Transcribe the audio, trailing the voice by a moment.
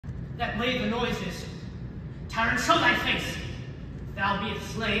that made the noises. Tyrant, show thy face. If thou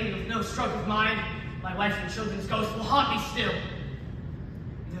beest slain with no stroke of mine, my wife and children's ghosts will haunt me still.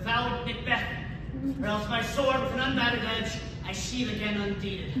 Either thou admit Beth, or else my sword with an unbattered edge I sheathe again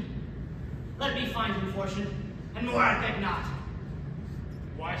undeeded. Let me find him, fortune, and more I beg not.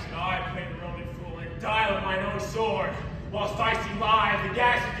 Why should I play the Roman fool and die with mine own sword, whilst I see live the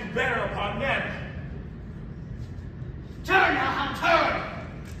gas to do better upon them? Turn, Hellhound, turn!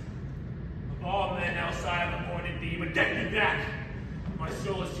 Of all men outside of appointed thee, but get me back! My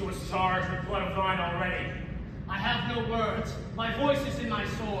soul is too charged with blood of thine already. I have no words. My voice is in my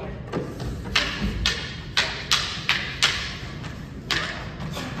sword.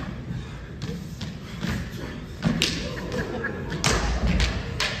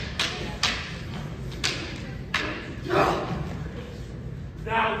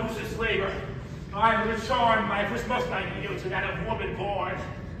 Thou losest labor. I am charmed by which must I yield to that of woman born.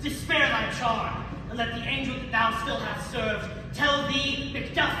 Despair thy charm, and let the angel that thou still hast served tell thee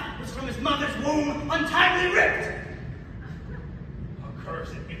MacDuff was from his mother's womb untimely ripped.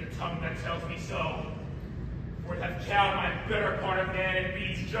 Accursed be the tongue that tells me so. For it hath cowed my better part of man, and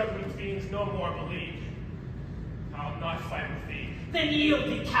these juggling fiends no more believe. I'll not fight with thee. Then yield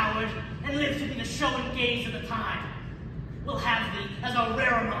thee, coward, and live to be the show and gaze of the time. We'll have thee, as our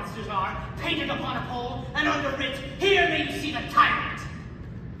rarer monsters are, painted upon a pole, and underwrit, here may you see the tyrant.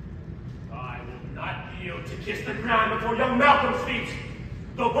 I will not yield to kiss the ground before young Malcolm's feet.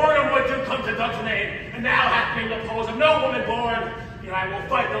 Though Burnham would do come to Doug's name, and now hath been the pose of no woman born, yet I will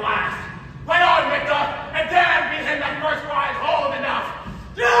fight the last. Fight on, MacDuff, and damn be him that first cries hold enough.